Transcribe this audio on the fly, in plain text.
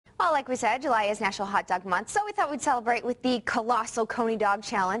Well, like we said, July is National Hot Dog Month, so we thought we'd celebrate with the colossal Coney Dog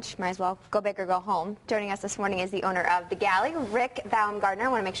Challenge. Might as well go big or go home. Joining us this morning is the owner of the Galley, Rick Baumgartner. I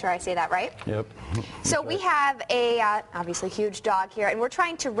want to make sure I say that right. Yep. So we have a obviously huge dog here, and we're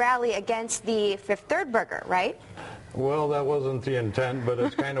trying to rally against the Fifth Third Burger, right? Well, that wasn't the intent, but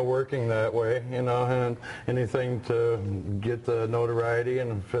it's kind of working that way, you know, and anything to get the notoriety,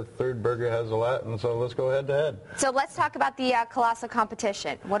 and Fifth Third Burger has a lot, and so let's go head to head. So let's talk about the colossal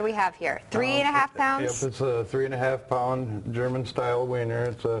competition. What do we have here? 3.5 pounds? Yep, it's a 3.5 pound German style wiener.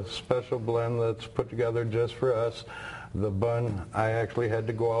 It's a special blend that's put together just for us. The bun, I actually had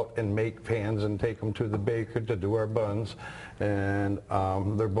to go out and make pans and take them to the baker to do our buns, and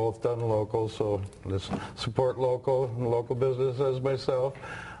they're both done local, so let's support local businesses myself.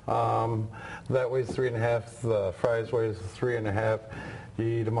 That weighs 3.5, the fries weighs 3.5. You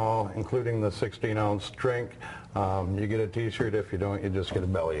eat them all, including the 16-ounce drink. You get a t-shirt. If you don't, you just get a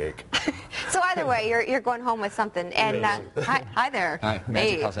bellyache. So either way, you're going home with something. And hi there. Hi,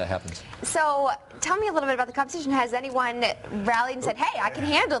 Magic, hey. how's that happens? So tell me a little bit about the competition. Has anyone rallied and said, hey, I can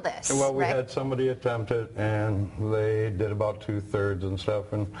handle this? Well, we had somebody attempt it, and they did about 2/3 and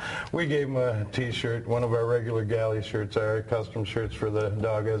stuff. And we gave them a t-shirt. One of our regular Galley shirts, our custom shirts for the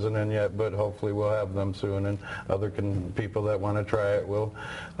dog isn't in yet, but hopefully we'll have them soon. And other people that want to try it will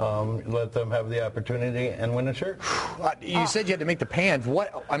let them have the opportunity and win a shirt. You said you had to make the pans.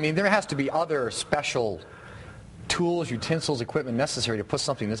 I mean, there has to be other special tools, utensils, equipment necessary to put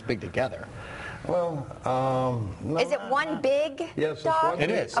something this big together. Well, no, is it one big yes, dog?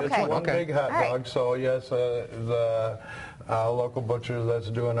 It is. It's one big hot right. dog. So yes, the local butcher that's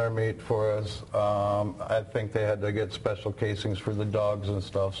doing our meat for us, I think they had to get special casings for the dogs and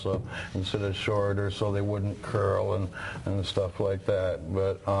stuff, so instead of shorter, so they wouldn't curl and stuff like that.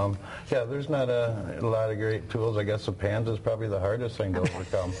 But yeah, there's not a lot of great tools. I guess the pans is probably the hardest thing to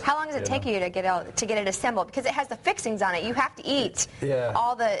overcome. How long does it take you to get it assembled? Because it has the fixings on it. You have to eat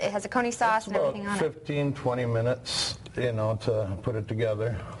it has a Coney sauce and everything on it. 15-20 minutes, you know, to put it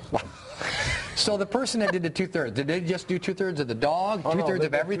together. So the person that did the 2/3, did they just do 2/3 of the dog, 2/3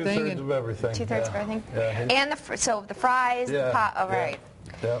 of everything? 2/3 of everything. 2/3 of everything? Yeah. And the fries, the pot, right.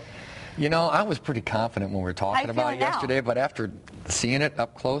 Yeah. You know, I was pretty confident when we were talking about it yesterday, now? but after seeing it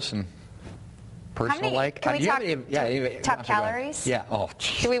up close and personal like. Can we talk top calories? Yeah. Oh,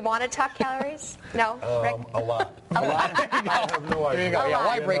 geez. Do we want to talk calories? No? Rick? A lot. A lot? I have no idea. There you go. Yeah,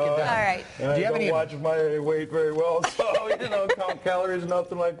 why break it down? All right. Do you have any? Watch my weight very well, so you know, count calories,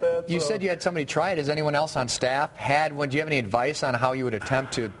 nothing like that. You said you had somebody try it. Has anyone else on staff had one? Do you have any advice on how you would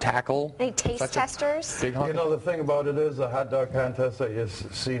attempt to tackle? Any taste testers? You know, the thing about it is, the hot dog contest that you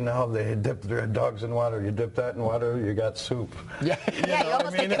see now, they dip their dogs in water. You dip that in water, you got soup. Yeah. You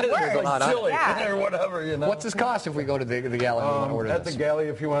almost make it worse. It's like chili or whatever, you know. What's this cost if we go to the Galley? At the Galley,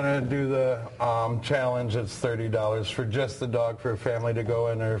 if you want to do the challenge, it's $30 for just the dog. For a family to go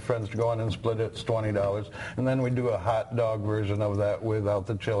in or friends to go in and split it, it's $20. And then we do a hot dog version of that without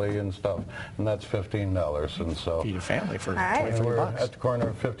the chili and stuff, and that's $15. And so feed a family for $20. $23. We're at the corner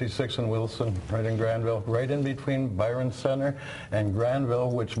of 56 and Wilson, right in Granville, right in between Byron Center and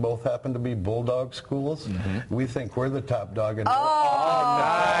Granville, which both happen to be Bulldog schools. We think we're the top dog in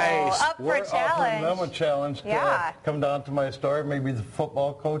nice. Up for a challenge. Them a challenge to come down to my store, maybe the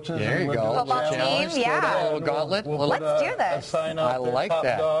football coaches. There you go. Football team, yeah. A little gauntlet. Let's do this. A sign out I like top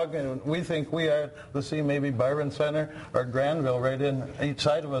that. dog, and we think we are, let's see, maybe Byron Center or Granville right in each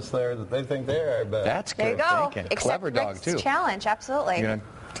side of us there, that they think they are our best. That's there good you go. thinking. Except Clever dog, Rick's too. challenge, absolutely. You're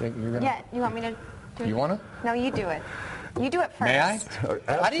gonna, yeah, you want me to do it? You want to? No, you do it. You do it first. May I?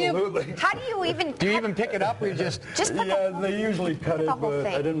 Absolutely. How do you even... Do you even pick it up or you just... They usually cut it, but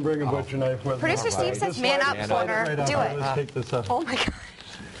I didn't bring a butcher knife with me. Producer Steve says, man up, Corner. Do it. Let's take this up. Oh, my God.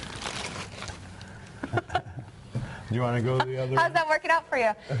 Do you want to go to the other How's that working out for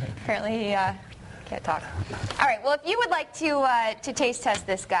you? Apparently he can't talk. All right, well, if you would like to taste test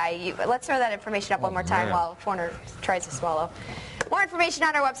this guy, let's throw that information up one more time while Corner tries to swallow. More information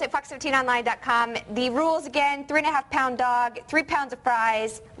on our website, fox15online.com. The rules again, 3.5 pound dog, 3 pounds of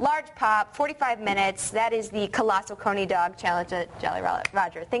fries, large pop, 45 minutes. That is the Colossal Coney Dog Challenge at Galley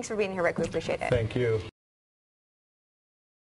Restaurant. Thanks for being here, Rick. We appreciate it. Thank you.